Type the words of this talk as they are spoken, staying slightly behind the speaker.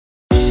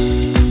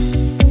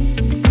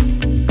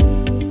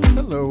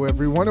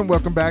everyone, and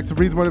welcome back to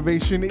Breathe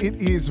Motivation.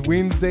 It is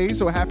Wednesday,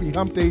 so happy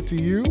hump day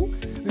to you.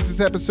 This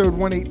is episode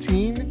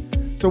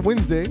 118. So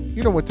Wednesday,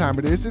 you know what time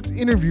it is. It's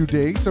interview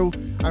day, so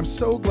I'm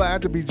so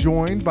glad to be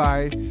joined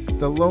by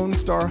the Lone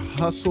Star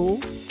Hustle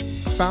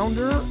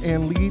founder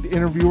and lead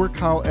interviewer,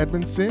 Kyle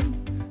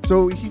Edmondson.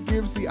 So he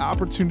gives the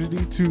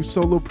opportunity to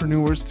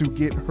solopreneurs to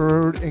get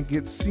heard and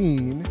get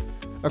seen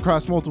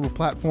across multiple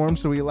platforms.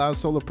 So he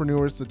allows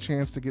solopreneurs the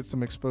chance to get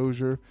some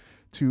exposure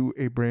to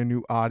a brand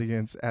new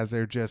audience as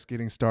they're just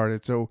getting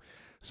started.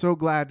 So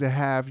glad to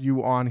have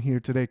you on here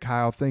today,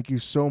 Kyle. Thank you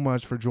so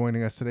much for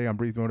joining us today on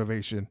Breathe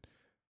Motivation.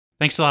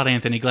 Thanks a lot,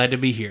 Anthony. Glad to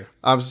be here.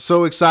 I'm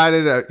so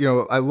excited.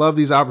 I love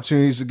these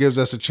opportunities. It gives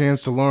us a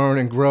chance to learn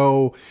and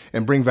grow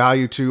and bring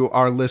value to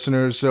our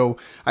listeners. So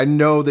I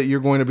know that you're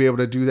going to be able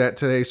to do that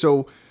today.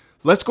 So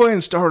let's go ahead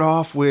and start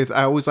off with,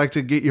 I always like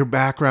to get your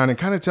background and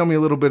kind of tell me a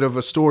little bit of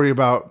a story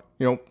about,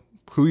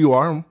 who you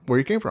are and where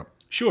you came from.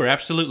 Sure,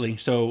 absolutely.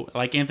 So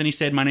like Anthony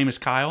said, my name is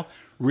Kyle.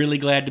 Really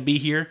glad to be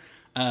here.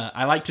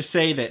 I like to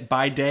say that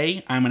by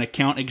day, I'm an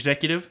account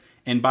executive,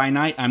 and by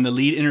night, I'm the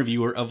lead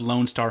interviewer of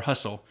Lone Star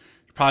Hustle.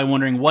 You're probably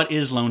wondering, what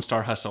is Lone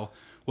Star Hustle?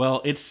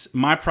 Well, it's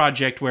my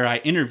project where I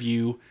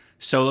interview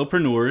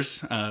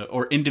solopreneurs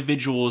or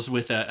individuals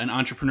with an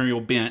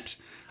entrepreneurial bent,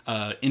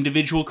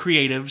 individual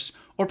creatives,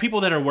 or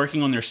people that are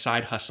working on their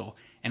side hustle.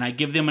 And I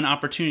give them an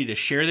opportunity to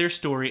share their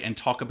story and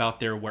talk about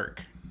their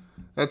work.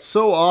 That's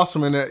so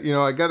awesome. And,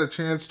 I got a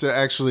chance to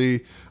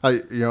actually,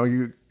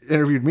 you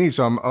interviewed me,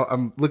 so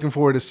I'm looking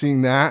forward to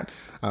seeing that.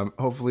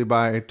 Hopefully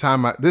by the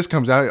time this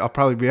comes out, I'll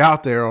probably be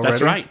out there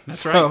already.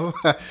 That's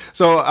right.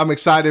 So I'm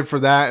excited for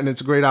that, and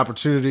it's a great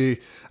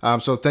opportunity.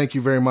 So thank you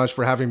very much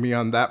for having me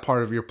on that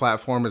part of your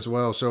platform as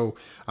well. So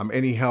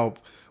any help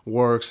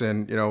works,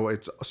 and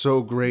it's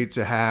so great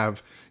to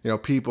have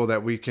people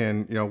that we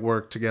can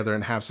work together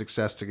and have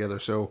success together.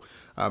 So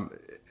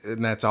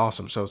and that's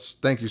awesome. So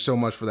thank you so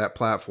much for that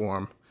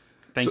platform.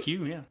 Thank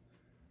you. Yeah.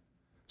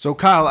 So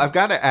Kyle, I've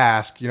got to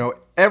ask,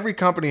 every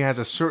company has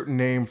a certain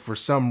name for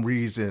some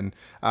reason.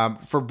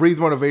 For Breathe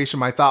Motivation,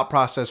 my thought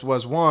process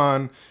was,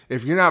 one,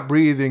 if you're not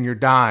breathing, you're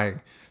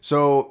dying.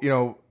 So,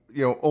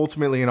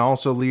 ultimately, and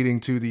also leading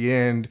to the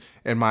end,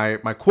 and my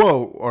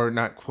quote, or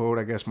not quote,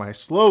 I guess my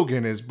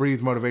slogan is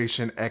breathe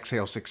motivation,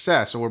 exhale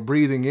success. So we're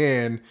breathing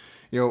in,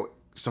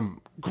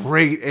 some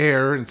great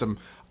air and some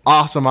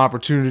awesome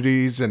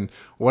opportunities and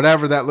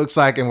whatever that looks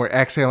like, and we're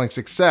exhaling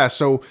success.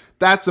 So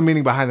that's the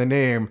meaning behind the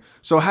name.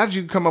 So how did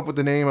you come up with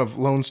the name of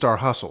Lone Star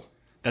Hustle?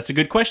 That's a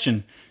good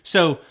question.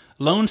 So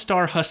Lone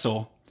Star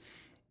Hustle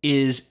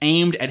is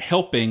aimed at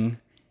helping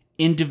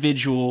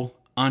individual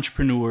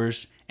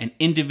entrepreneurs and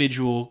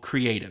individual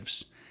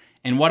creatives.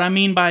 And what I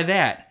mean by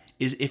that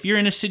is, if you're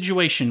in a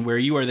situation where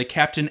you are the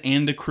captain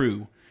and the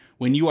crew,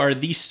 when you are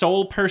the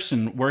sole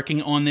person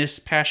working on this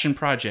passion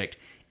project,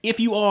 if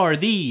you are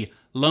the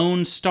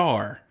Lone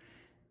Star,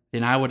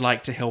 then I would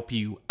like to help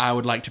you. I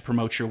would like to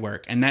promote your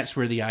work. And that's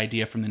where the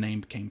idea from the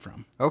name came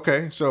from.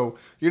 Okay, so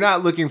you're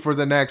not looking for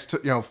the next,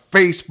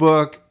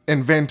 Facebook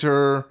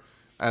inventor,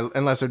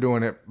 unless they're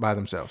doing it by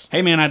themselves.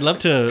 Hey man, I'd love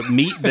to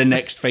meet the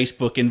next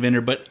Facebook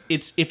inventor, but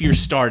it's if you're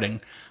starting.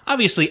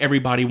 Obviously,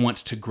 everybody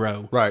wants to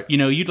grow. Right.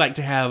 You'd like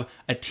to have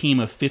a team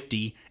of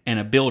 50 and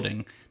a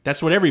building.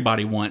 That's what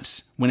everybody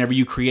wants. Whenever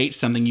you create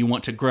something, you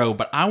want to grow.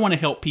 But I want to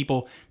help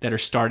people that are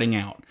starting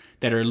out,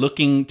 that are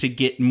looking to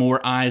get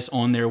more eyes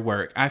on their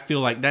work. I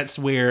feel like that's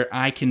where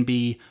I can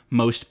be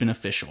most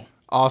beneficial.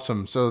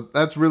 Awesome. So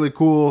that's really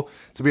cool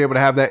to be able to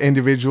have that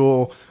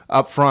individual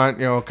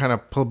upfront, kind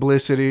of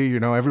publicity.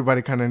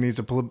 Everybody kind of needs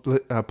a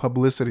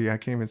publicity. I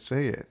can't even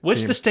say it.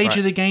 What's the stage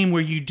of the game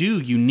where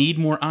you need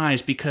more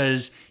eyes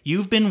because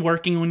you've been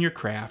working on your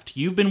craft,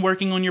 you've been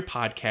working on your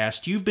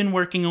podcast, you've been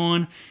working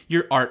on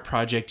your art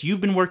project,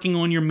 you've been working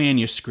on your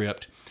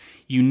manuscript.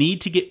 You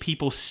need to get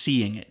people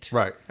seeing it.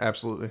 Right.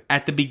 Absolutely.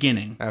 At the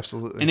beginning.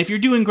 Absolutely. And if you're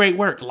doing great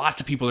work, lots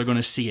of people are going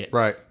to see it.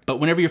 Right. But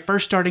whenever you're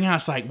first starting out,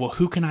 it's like, well,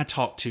 who can I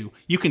talk to?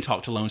 You can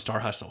talk to Lone Star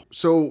Hustle.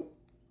 So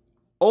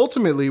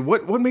ultimately,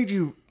 what made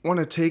you want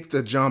to take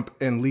the jump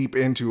and leap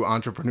into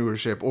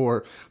entrepreneurship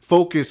or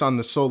focus on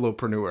the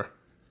solopreneur?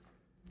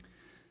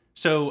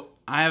 So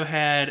I've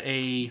had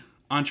a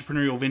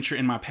entrepreneurial venture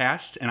in my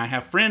past, and I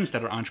have friends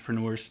that are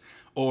entrepreneurs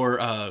or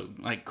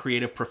like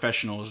creative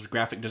professionals,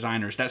 graphic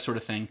designers, that sort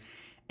of thing.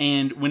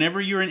 And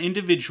whenever you're an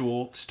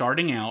individual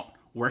starting out,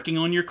 working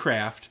on your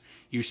craft,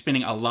 you're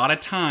spending a lot of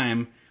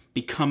time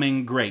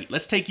becoming great.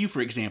 Let's take you, for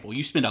example.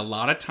 You spend a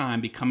lot of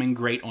time becoming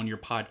great on your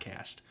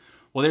podcast.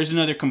 Well, there's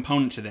another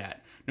component to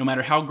that. No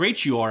matter how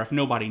great you are, if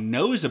nobody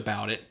knows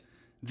about it,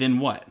 then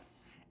what?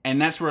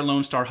 And that's where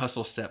Lone Star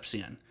Hustle steps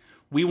in.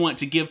 We want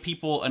to give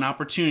people an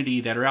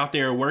opportunity that are out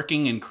there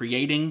working and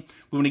creating.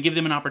 We want to give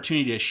them an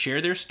opportunity to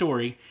share their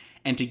story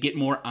and to get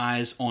more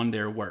eyes on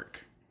their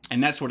work.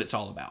 And that's what it's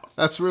all about.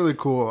 That's really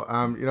cool.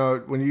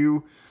 When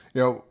you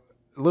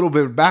a little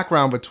bit of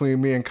background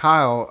between me and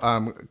Kyle.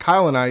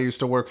 Kyle and I used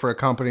to work for a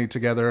company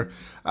together,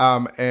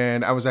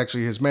 and I was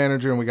actually his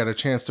manager, and we got a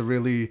chance to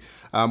really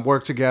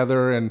work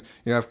together. And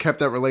I've kept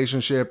that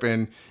relationship,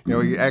 and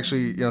he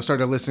actually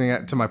started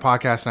listening to my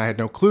podcast, and I had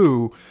no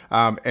clue.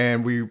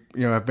 And we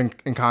have been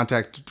in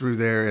contact through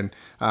there,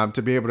 and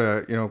to be able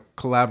to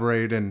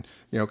collaborate and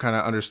kind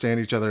of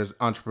understand each other as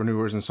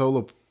entrepreneurs and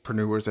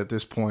solopreneurs at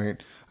this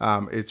point,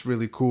 it's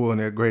really cool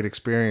and a great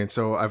experience.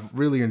 So I've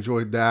really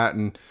enjoyed that,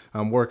 and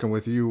working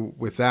with you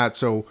with that.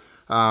 So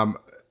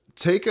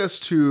take us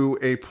to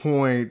a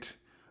point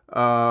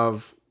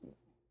of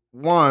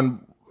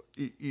one,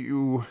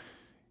 you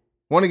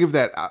want to give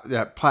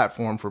that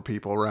platform for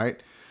people,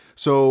 right?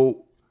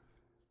 So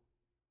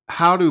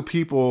how do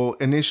people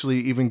initially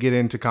even get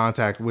into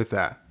contact with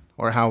that,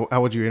 or how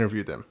would you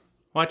interview them?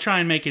 Well, I try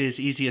and make it as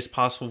easy as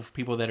possible for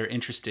people that are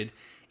interested.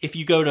 If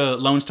you go to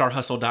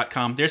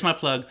LoneStarHustle.com, there's my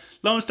plug,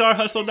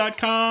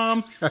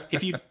 LoneStarHustle.com.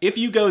 If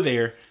you go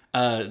there,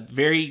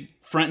 very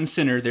front and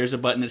center, there's a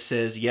button that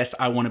says, yes,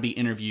 I want to be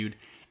interviewed.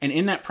 And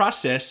in that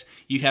process,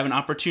 you have an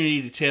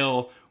opportunity to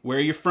tell where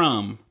you're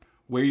from,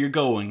 where you're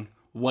going,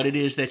 what it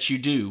is that you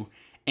do.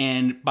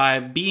 And by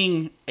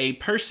being a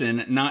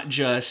person, not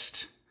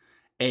just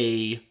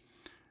a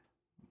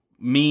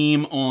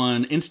meme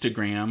on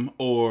Instagram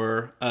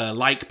or a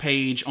like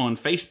page on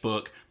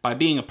Facebook, by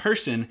being a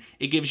person,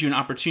 it gives you an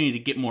opportunity to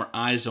get more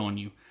eyes on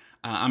you.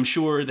 I'm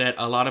sure that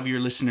a lot of your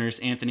listeners,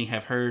 Anthony,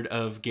 have heard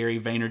of Gary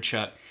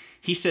Vaynerchuk.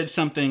 He said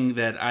something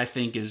that I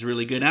think is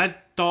really good. And I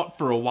thought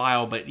for a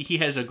while, but he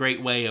has a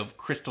great way of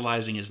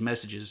crystallizing his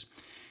messages.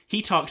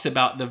 He talks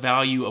about the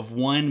value of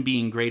 1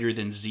 being greater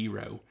than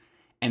 0.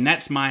 And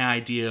that's my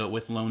idea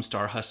with Lone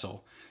Star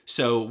Hustle.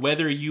 So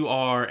whether you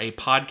are a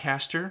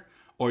podcaster,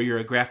 or you're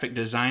a graphic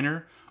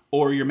designer,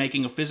 or you're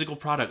making a physical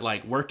product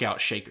like workout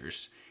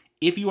shakers,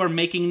 if you are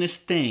making this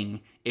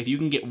thing, if you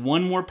can get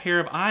 1 more pair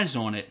of eyes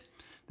on it,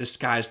 the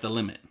sky's the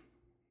limit.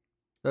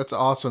 That's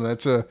awesome.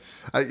 That's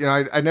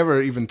I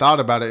never even thought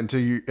about it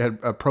until you had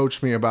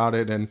approached me about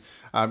it. And,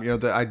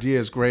 the idea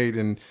is great.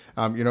 And,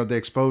 the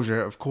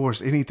exposure, of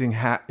course, anything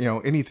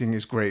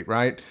is great,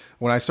 right?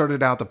 When I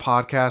started out the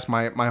podcast,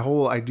 my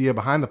whole idea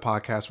behind the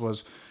podcast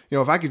was,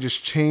 if I could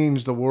just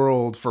change the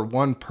world for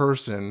one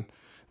person,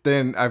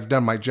 then I've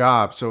done my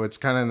job. So it's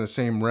kind of in the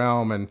same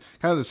realm and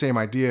kind of the same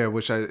idea,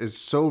 which is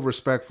so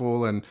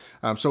respectful and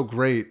so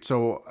great.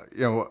 So,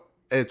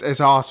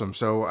 it's awesome.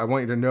 So I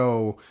want you to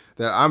know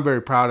that I'm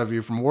very proud of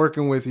you. From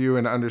working with you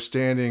and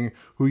understanding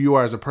who you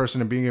are as a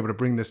person and being able to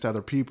bring this to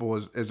other people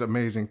is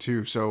amazing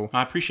too. So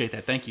I appreciate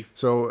that. Thank you.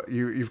 So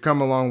you've come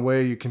a long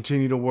way. You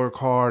continue to work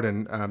hard,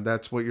 and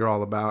that's what you're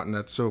all about. And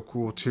that's so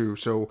cool too.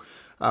 So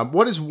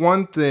what is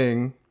one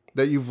thing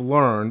that you've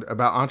learned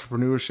about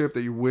entrepreneurship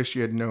that you wish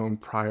you had known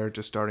prior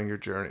to starting your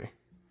journey?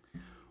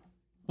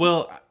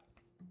 Well,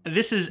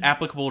 this is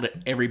applicable to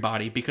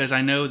everybody because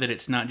I know that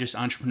it's not just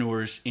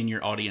entrepreneurs in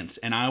your audience,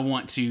 and I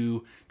want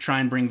to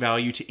try and bring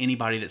value to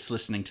anybody that's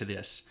listening to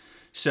this.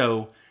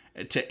 So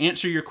to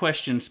answer your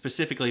question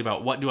specifically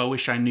about what do I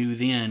wish I knew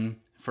then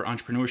for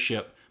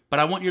entrepreneurship, but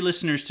I want your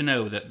listeners to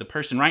know that the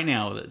person right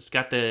now that's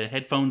got the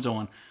headphones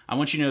on, I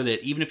want you to know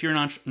that even if you're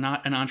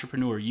not an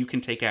entrepreneur, you can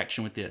take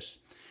action with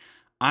this.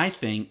 I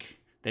think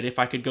that if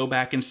I could go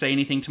back and say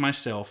anything to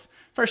myself,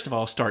 first of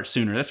all, start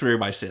sooner. That's what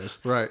everybody says.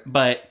 Right.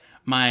 But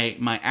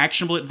my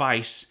actionable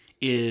advice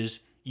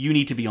is you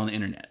need to be on the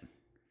internet.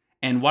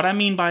 And what I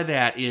mean by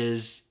that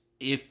is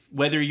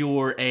whether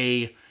you're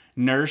a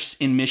nurse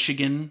in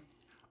Michigan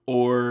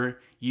or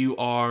you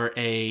are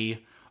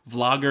a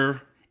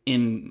vlogger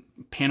in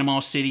Panama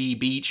City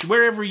Beach,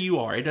 wherever you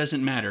are, it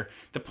doesn't matter.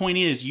 The point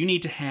is you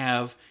need to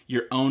have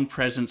your own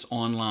presence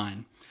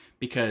online.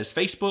 Because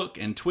Facebook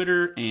and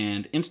Twitter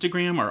and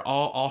Instagram are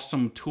all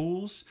awesome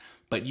tools,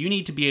 but you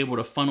need to be able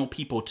to funnel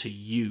people to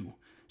you.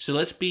 So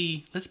let's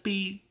be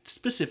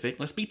specific,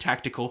 let's be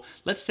tactical.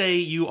 Let's say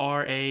you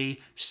are a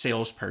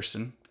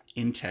salesperson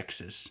in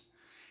Texas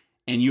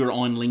and you're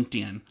on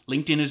LinkedIn.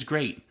 LinkedIn is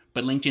great,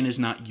 but LinkedIn is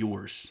not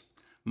yours.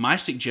 My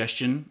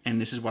suggestion, and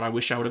this is what I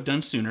wish I would have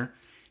done sooner,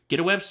 get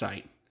a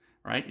website,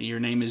 right? Your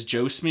name is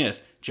Joe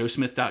Smith,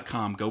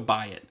 joesmith.com, go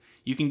buy it.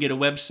 You can get a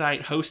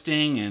website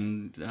hosting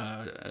and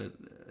a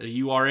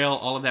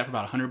URL, all of that for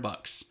about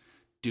 $100.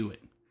 Do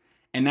it.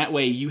 And that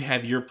way you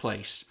have your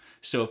place.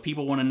 So if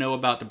people want to know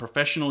about the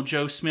professional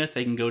Joe Smith,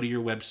 they can go to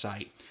your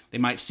website. They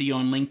might see you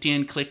on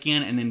LinkedIn, click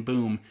in, and then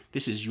boom,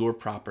 this is your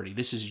property.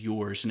 This is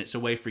yours. And it's a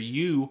way for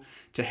you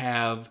to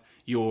have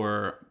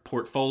your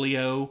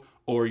portfolio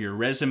or your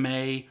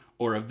resume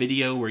or a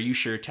video where you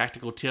share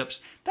tactical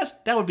tips.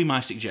 That would be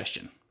my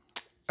suggestion.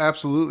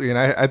 Absolutely. And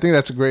I think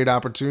that's a great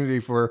opportunity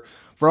for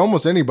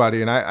almost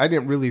anybody. And I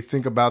didn't really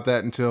think about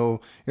that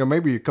until,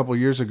 maybe a couple of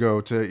years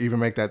ago to even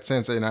make that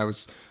sense. And I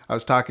was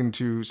talking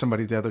to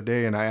somebody the other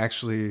day, and I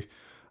actually,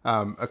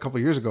 a couple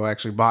of years ago,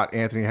 actually bought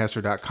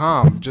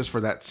AnthonyHester.com just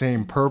for that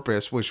same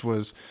purpose, which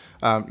was,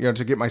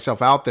 to get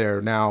myself out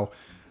there. Now,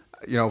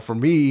 for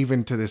me,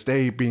 even to this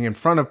day, being in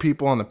front of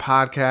people on the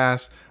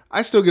podcast,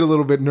 I still get a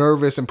little bit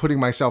nervous and putting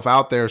myself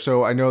out there.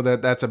 So I know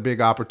that that's a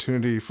big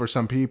opportunity for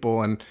some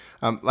people. And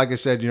like I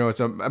said, it's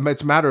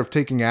a matter of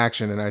taking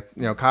action.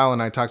 And Kyle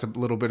and I talked a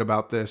little bit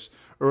about this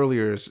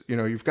earlier. Is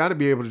you've got to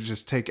be able to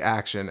just take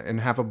action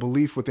and have a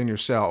belief within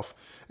yourself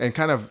and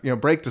kind of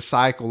break the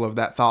cycle of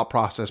that thought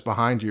process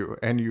behind you.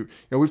 And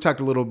we've talked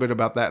a little bit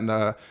about that in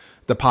the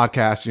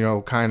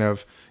podcast. Kind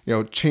of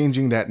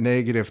changing that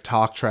negative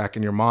talk track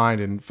in your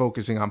mind and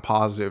focusing on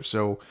positive.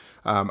 So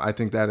I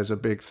think that is a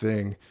big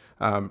thing.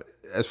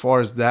 As far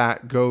as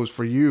that goes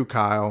for you,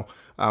 Kyle,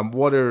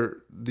 what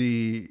are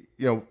the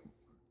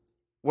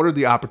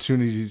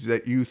opportunities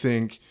that you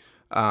think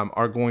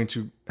are going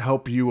to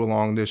help you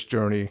along this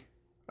journey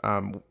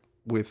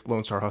with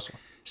Lone Star Hustle?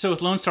 So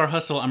with Lone Star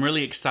Hustle, I'm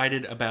really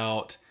excited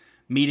about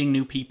meeting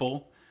new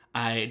people.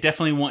 I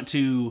definitely want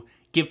to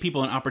give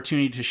people an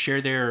opportunity to share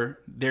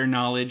their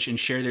knowledge and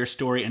share their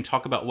story and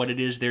talk about what it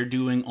is they're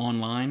doing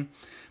online.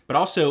 But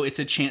also, it's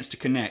a chance to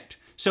connect.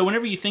 So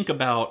whenever you think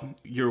about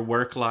your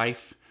work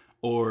life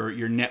or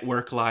your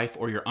network life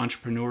or your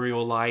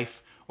entrepreneurial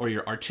life or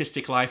your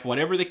artistic life,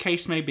 whatever the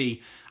case may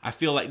be, I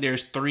feel like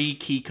there's 3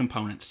 key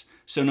components.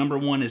 So number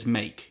 1 is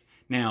make.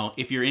 Now,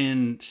 if you're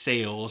in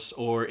sales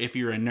or if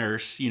you're a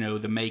nurse,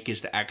 the make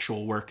is the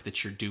actual work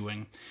that you're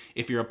doing.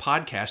 If you're a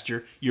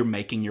podcaster, you're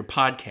making your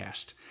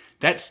podcast.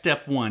 That's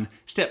step 1.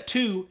 Step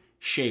 2,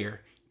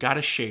 share.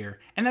 Gotta share.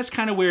 And that's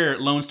kind of where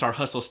Lone Star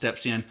Hustle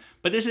steps in.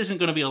 But this isn't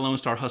going to be a Lone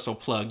Star Hustle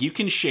plug. You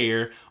can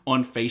share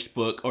on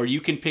Facebook or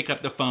you can pick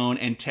up the phone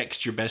and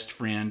text your best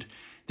friend.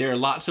 There are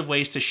lots of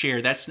ways to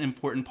share. That's an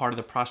important part of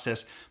the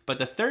process. But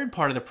the third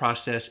part of the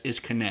process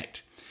is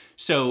connect.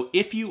 So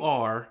if you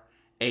are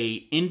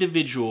a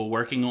individual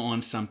working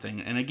on something,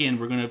 and again,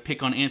 we're going to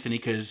pick on Anthony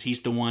because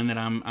he's the one that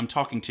I'm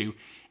talking to.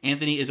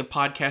 Anthony is a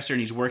podcaster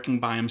and he's working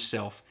by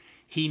himself.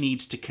 He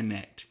needs to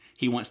connect.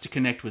 He wants to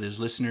connect with his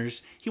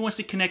listeners. He wants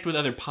to connect with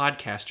other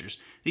podcasters.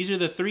 These are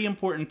the 3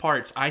 important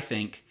parts, I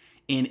think,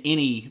 in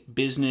any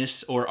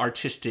business or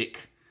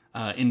artistic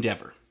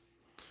endeavor.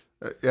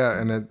 Yeah,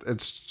 and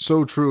it's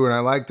so true, and I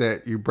like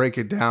that you break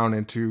it down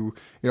into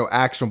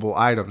actionable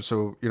items.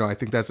 So I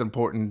think that's an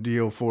important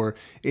deal for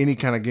any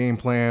kind of game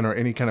plan or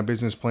any kind of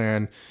business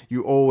plan.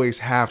 You always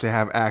have to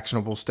have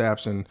actionable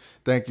steps, and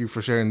thank you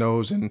for sharing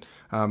those and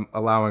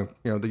allowing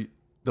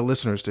the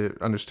listeners to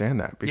understand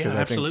that, because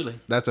I think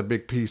that's a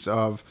big piece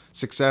of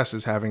success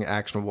is having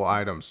actionable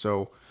items.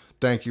 So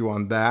thank you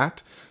on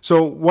that.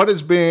 So what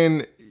has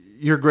been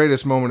your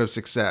greatest moment of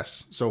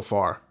success so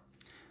far?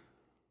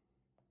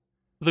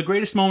 The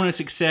greatest moment of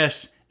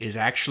success is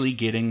actually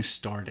getting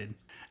started.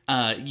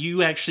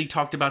 You actually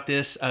talked about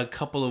this a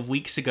couple of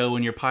weeks ago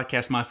in your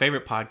podcast, my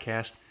favorite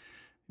podcast.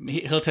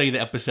 He'll tell you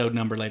the episode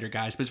number later,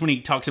 guys, but it's when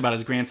he talks about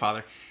his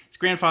grandfather. His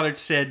grandfather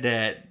said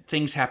that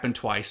things happen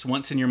twice,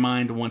 once in your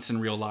mind, once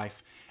in real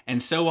life. And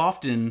so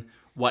often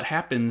what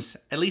happens,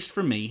 at least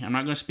for me, I'm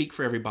not going to speak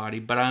for everybody,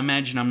 but I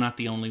imagine I'm not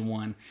the only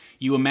one.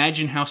 You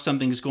imagine how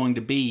something is going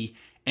to be,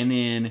 and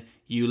then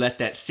you let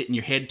that sit in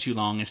your head too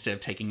long instead of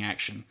taking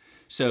action.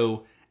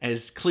 So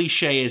as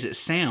cliche as it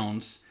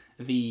sounds,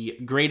 the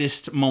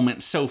greatest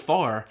moment so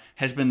far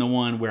has been the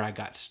one where I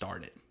got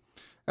started.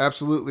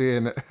 Absolutely.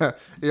 And,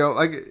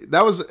 like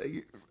that was,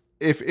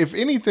 if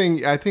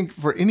anything, I think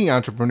for any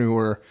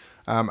entrepreneur,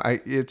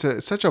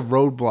 it's such a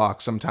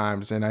roadblock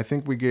sometimes. And I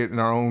think we get in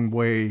our own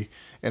way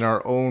and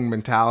our own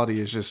mentality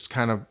is just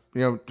kind of,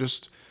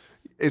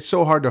 it's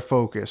so hard to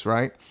focus,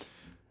 right?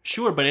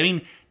 Sure, but I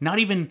mean, not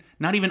even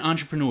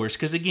entrepreneurs,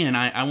 because again,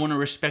 I want to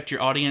respect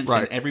your audience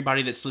and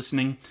everybody that's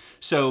listening.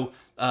 So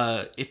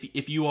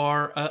if you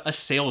are a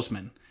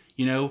salesman,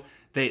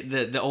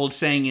 the old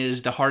saying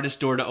is the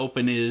hardest door to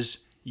open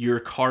is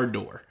your car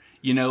door.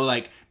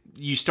 Like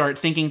you start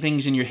thinking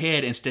things in your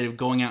head instead of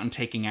going out and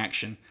taking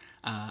action.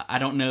 I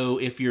don't know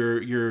if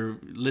your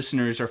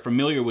listeners are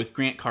familiar with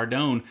Grant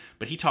Cardone,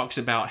 but he talks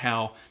about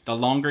how the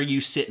longer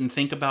you sit and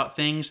think about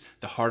things,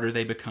 the harder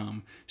they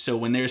become. So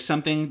when there's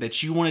something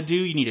that you want to do,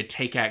 you need to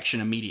take action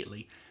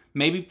immediately.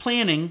 Maybe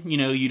planning,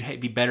 you'd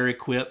be better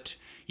equipped.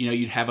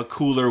 You'd have a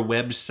cooler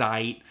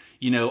website,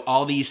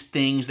 all these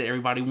things that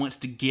everybody wants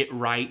to get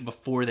right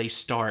before they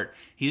start.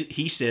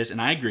 He says,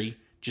 and I agree,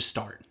 just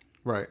start.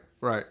 Right.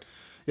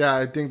 Yeah,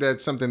 I think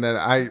that's something that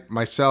I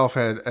myself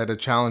had a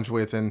challenge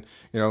with. And,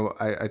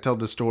 I tell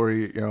the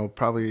story,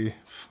 probably,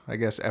 I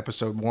guess,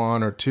 episode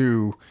 1 or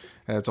 2.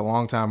 It's a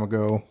long time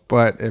ago.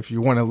 But if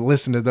you want to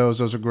listen to those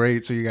are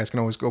great. So you guys can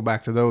always go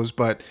back to those.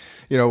 But,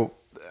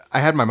 I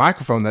had my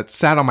microphone that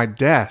sat on my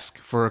desk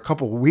for a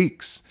couple of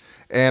weeks.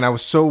 And I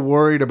was so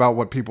worried about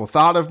what people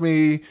thought of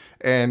me.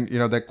 And,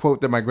 that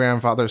quote that my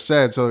grandfather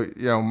said. So,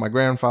 my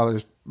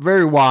grandfather's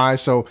very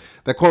wise. So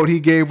the quote he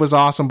gave was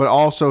awesome. But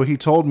also he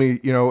told me,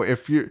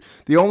 if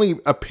the only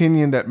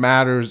opinion that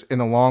matters in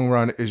the long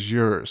run is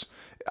yours.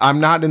 I'm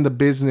not in the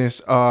business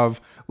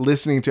of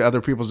listening to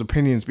other people's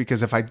opinions,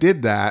 because if I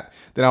did that,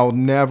 then I'll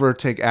never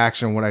take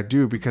action on what I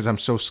do because I'm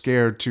so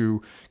scared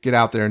to get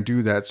out there and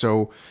do that.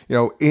 So,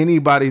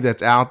 anybody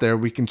that's out there,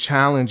 we can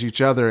challenge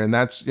each other. And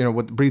that's,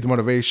 what Breathe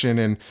Motivation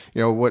and,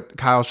 what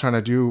Kyle's trying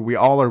to do. We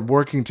all are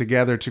working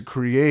together to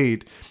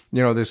create,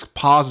 this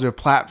positive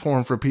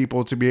platform for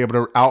people to be able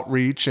to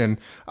outreach and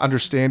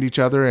understand each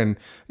other. And,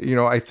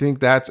 I think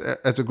that's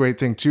a great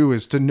thing too,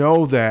 is to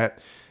know that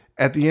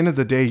at the end of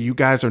the day, you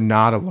guys are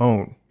not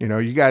alone.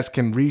 You guys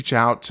can reach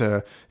out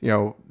to,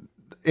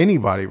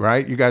 anybody,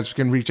 right? You guys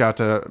can reach out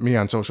to me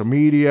on social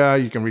media.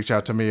 You can reach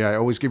out to me. I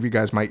always give you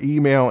guys my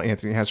email,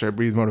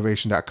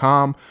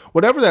 anthonyhesser@breathemotivation.com,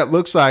 whatever that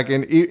looks like.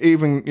 And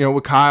even,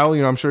 with Kyle,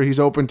 I'm sure he's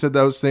open to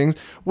those things.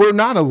 We're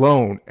not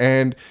alone.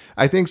 And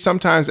I think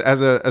sometimes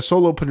as a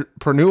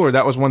solopreneur,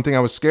 that was one thing I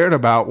was scared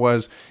about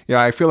was,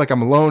 I feel like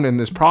I'm alone in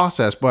this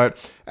process. But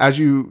as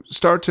you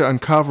start to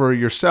uncover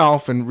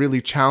yourself and really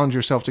challenge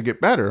yourself to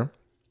get better,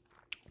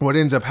 what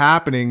ends up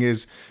happening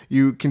is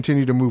you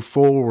continue to move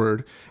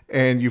forward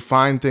and you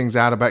find things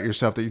out about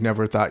yourself that you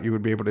never thought you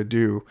would be able to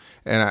do.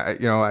 And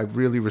I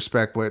really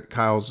respect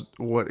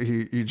what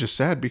he just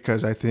said,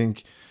 because I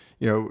think,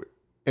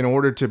 in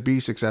order to be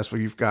successful,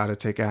 you've got to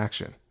take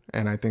action.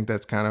 And I think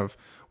that's kind of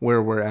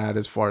where we're at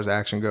as far as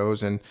action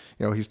goes. And,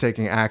 he's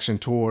taking action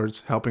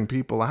towards helping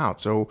people out.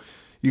 So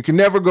you can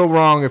never go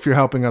wrong if you're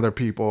helping other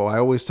people. I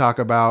always talk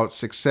about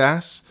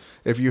success.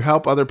 If you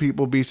help other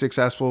people be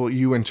successful,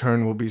 you in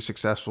turn will be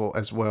successful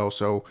as well.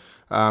 So,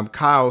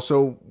 Kyle,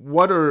 so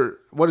what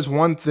is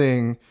one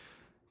thing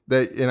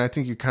that, and I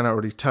think you kind of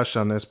already touched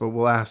on this, but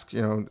we'll ask,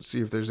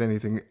 see if there's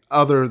anything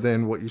other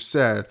than what you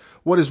said.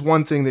 What is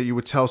one thing that you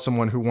would tell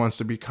someone who wants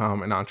to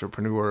become an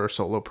entrepreneur or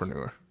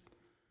solopreneur?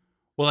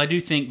 Well, I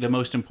do think the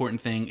most important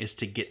thing is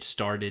to get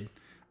started.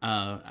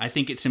 I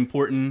think it's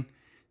important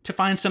to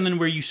find something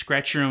where you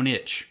scratch your own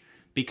itch,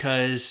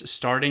 because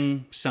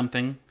starting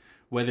something,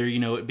 whether,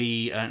 it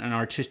be an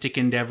artistic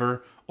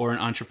endeavor or an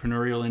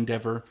entrepreneurial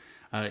endeavor,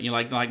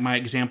 like my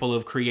example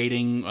of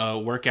creating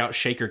workout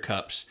shaker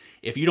cups.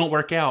 If you don't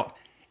work out,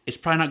 it's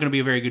probably not going to be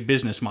a very good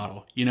business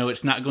model.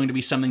 It's not going to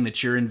be something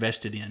that you're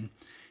invested in.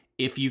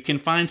 If you can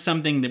find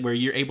something where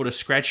you're able to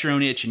scratch your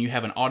own itch and you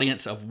have an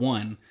audience of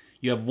one,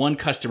 you have one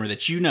customer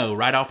that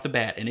right off the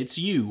bat, and it's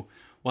you.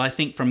 Well, I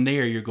think from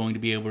there you're going to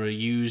be able to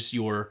use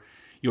your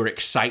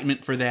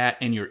excitement for that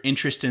and your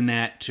interest in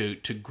that to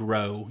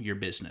grow your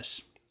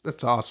business.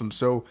 That's awesome.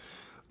 So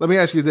let me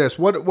ask you this.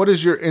 What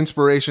is your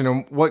inspiration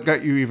and what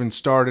got you even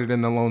started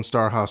in the Lone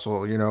Star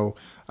Hustle?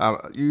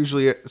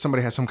 Usually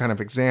somebody has some kind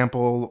of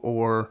example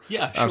or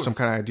some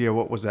kind of idea.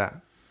 What was that?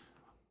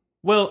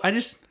 Well, I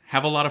just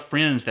have a lot of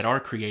friends that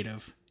are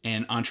creative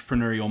and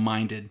entrepreneurial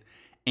minded.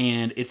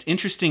 And it's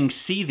interesting to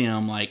see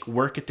them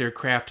work at their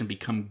craft and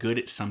become good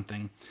at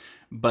something.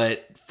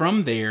 But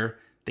from there,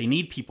 they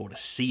need people to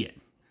see it.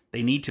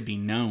 They need to be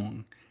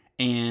known.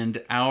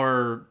 And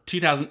our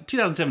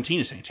 2017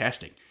 is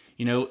fantastic.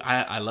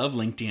 I love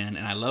LinkedIn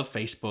and I love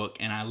Facebook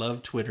and I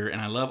love Twitter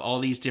and I love all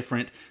these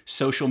different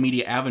social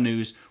media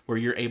avenues where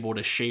you're able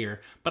to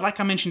share. But like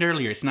I mentioned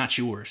earlier, it's not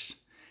yours.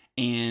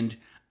 And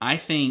I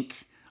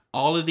think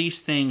all of these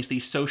things,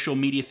 these social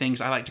media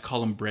things, I like to call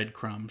them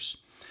breadcrumbs.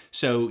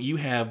 So you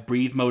have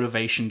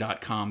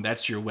breathemotivation.com.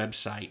 That's your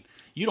website.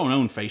 You don't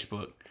own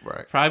Facebook.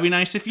 Right. Probably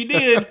nice if you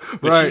did,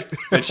 but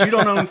you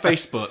don't own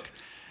Facebook.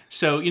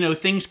 So,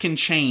 things can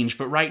change.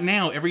 But right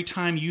now, every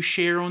time you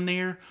share on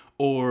there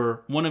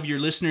or one of your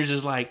listeners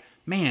is like,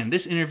 man,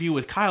 this interview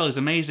with Kyle is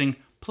amazing.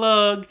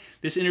 Plug.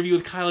 This interview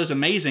with Kyle is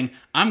amazing.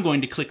 I'm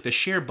going to click the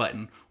share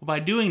button. Well, by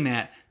doing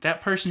that,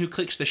 that person who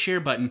clicks the share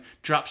button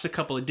drops a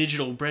couple of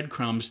digital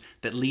breadcrumbs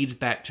that leads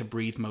back to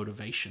Breathe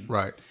Motivation.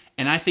 Right.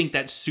 And I think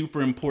that's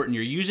super important.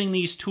 You're using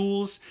these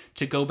tools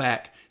to go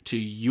back to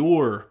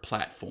your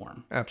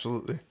platform.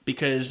 Absolutely.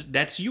 Because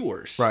that's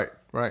yours. Right.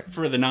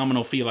 For the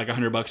nominal fee, like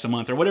 $100 a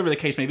month or whatever the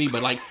case may be,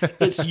 but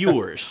it's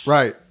yours.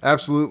 Right.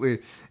 Absolutely.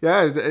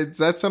 Yeah.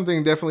 That's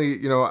something definitely,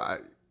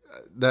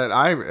 that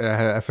I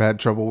have had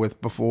trouble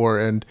with before.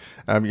 And,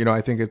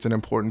 I think it's an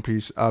important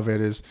piece of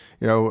it is,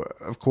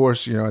 of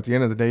course, at the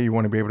end of the day, you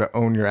want to be able to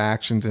own your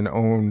actions and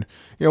own,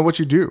 what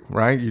you do,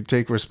 right? You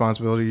take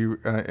responsibility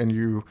and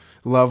you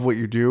love what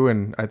you do.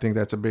 And I think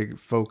that's a big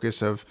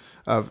focus of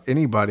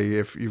anybody.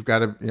 If you've got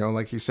to,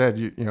 like you said,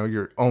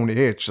 your own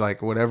itch,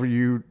 whatever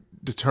you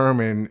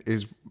determine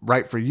is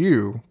right for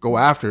you, go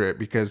after it,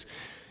 because,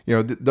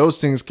 those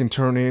things can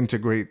turn into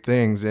great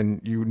things and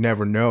you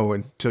never know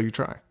until you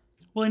try.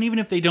 Well, and even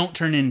if they don't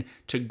turn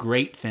into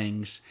great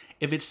things,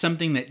 if it's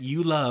something that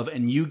you love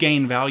and you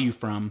gain value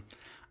from,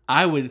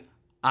 I would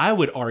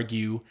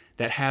argue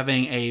that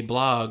having a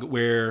blog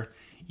where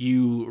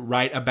you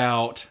write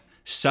about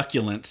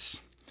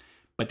succulents,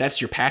 but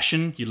that's your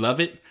passion, you love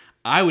it,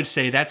 I would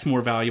say that's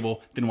more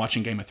valuable than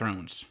watching Game of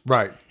Thrones.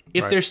 Right.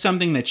 If there's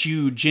something that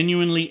you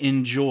genuinely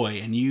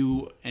enjoy and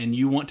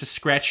you want to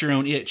scratch your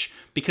own itch,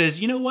 because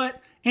you know what,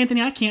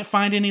 Anthony, I can't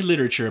find any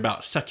literature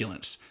about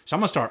succulents, so I'm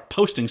going to start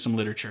posting some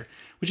literature.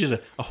 which is a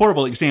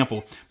horrible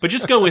example. But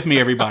just go with me,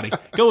 everybody.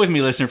 Go with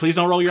me, listener. Please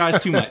don't roll your eyes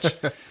too much.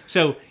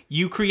 So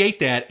you create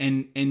that,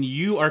 and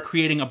you are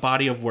creating a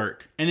body of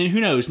work. And then who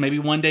knows, maybe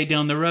one day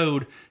down the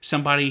road,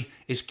 somebody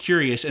is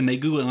curious and they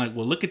Google it and like,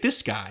 well, look at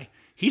this guy.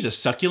 He's a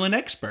succulent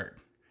expert.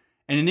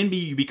 And then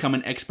you become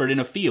an expert in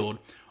a field.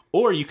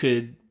 Or you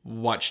could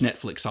watch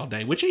Netflix all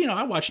day, which,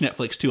 I watch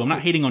Netflix too. I'm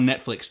not hating on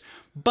Netflix.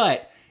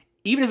 But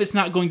even if it's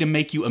not going to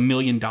make you $1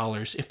 million,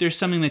 if there's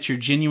something that you're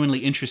genuinely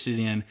interested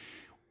in,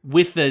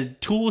 with the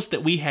tools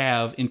that we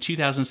have in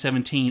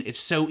 2017, it's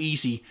so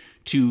easy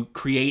to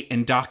create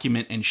and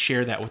document and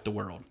share that with the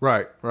world.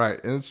 Right.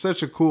 And it's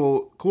such a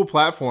cool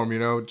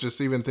platform, just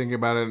even thinking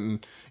about it.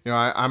 And,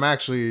 I'm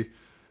actually,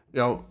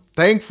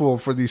 thankful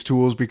for these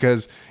tools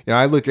because,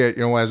 I look at,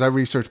 as I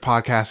research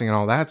podcasting and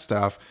all that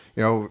stuff,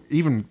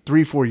 even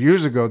 3-4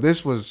 years ago,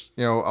 this was,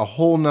 a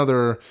whole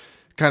nother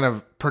kind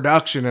of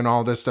production and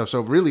all this stuff.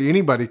 So really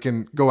anybody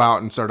can go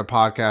out and start a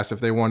podcast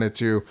if they wanted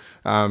to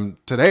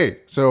today.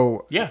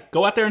 So yeah,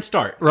 go out there and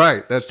start.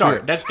 Right. That's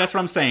it. That's what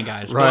I'm saying,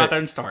 guys. Right. Go out there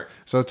and start.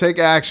 So take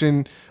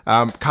action.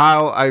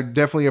 Kyle, I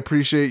definitely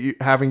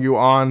appreciate having you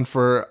on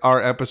for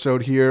our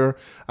episode here.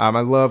 I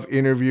love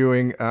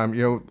interviewing,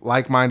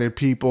 like-minded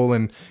people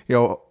and,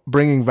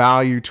 bringing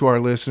value to our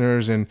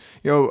listeners. And,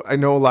 I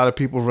know a lot of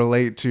people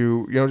relate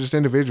to, just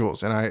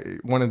individuals. And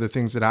one of the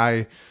things that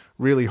I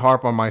really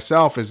harp on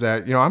myself is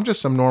that, I'm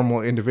just some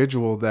normal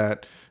individual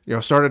that,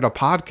 started a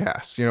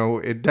podcast.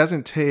 It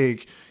doesn't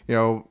take,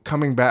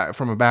 coming back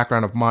from a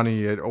background of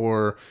money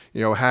or,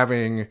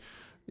 having,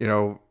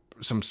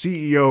 some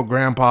CEO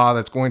grandpa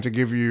that's going to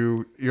give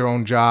you your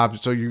own job.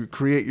 So you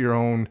create your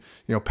own,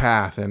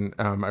 path. And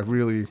I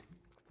really,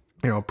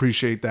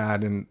 appreciate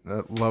that and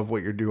love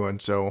what you're doing.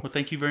 So, well,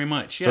 thank you very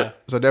much. Yeah.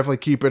 So definitely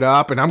keep it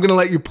up, and I'm going to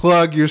let you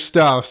plug your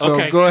stuff.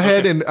 So go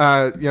ahead and,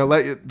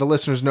 let the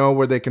listeners know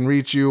where they can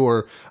reach you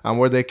or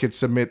where they could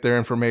submit their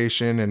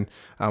information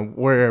and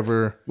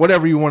whatever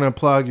you want to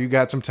plug, you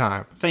got some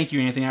time. Thank you,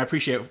 Anthony. I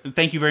appreciate it.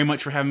 Thank you very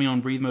much for having me on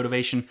Breathe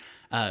Motivation.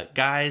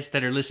 Guys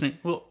that are listening,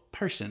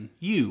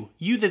 you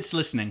that's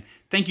listening,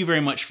 thank you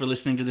very much for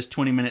listening to this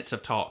 20 minutes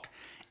of talk.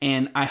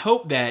 And I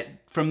hope that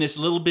from this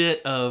little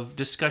bit of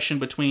discussion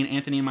between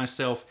Anthony and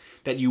myself,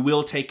 that you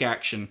will take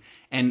action.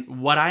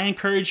 And what I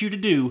encourage you to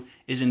do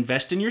is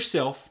invest in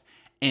yourself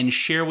and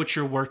share what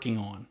you're working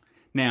on.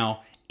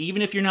 Now,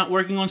 even if you're not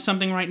working on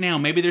something right now,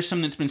 maybe there's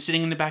something that's been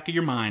sitting in the back of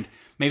your mind.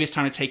 Maybe it's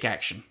time to take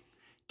action.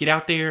 Get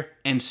out there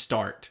and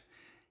start.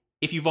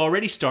 If you've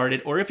already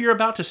started, or if you're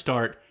about to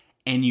start,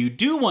 and you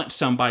do want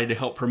somebody to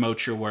help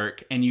promote your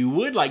work, and you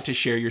would like to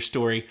share your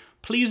story,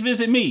 please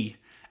visit me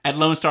at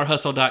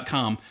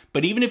LoneStarHustle.com.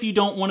 But even if you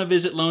don't want to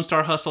visit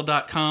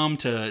LoneStarHustle.com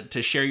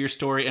to share your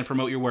story and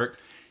promote your work,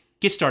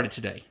 get started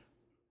today.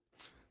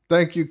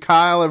 Thank you,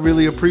 Kyle. I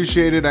really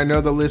appreciate it. I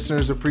know the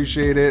listeners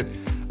appreciate it.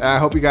 I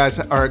hope you guys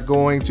are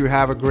going to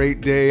have a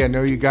great day. I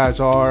know you guys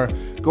are.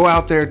 Go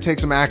out there, take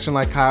some action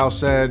like Kyle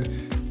said.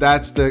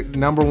 That's the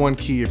number one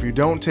key. If you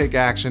don't take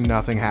action,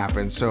 nothing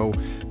happens. So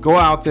go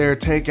out there,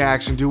 take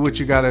action, do what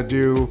you got to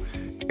do.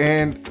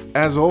 And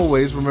as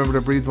always, remember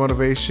to breathe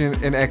motivation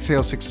and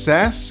exhale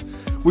success.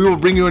 We will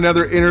bring you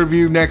another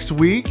interview next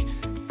week.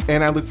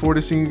 And I look forward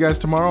to seeing you guys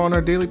tomorrow on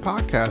our daily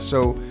podcast.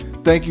 So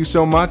thank you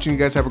so much. And you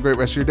guys have a great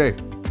rest of your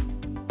day.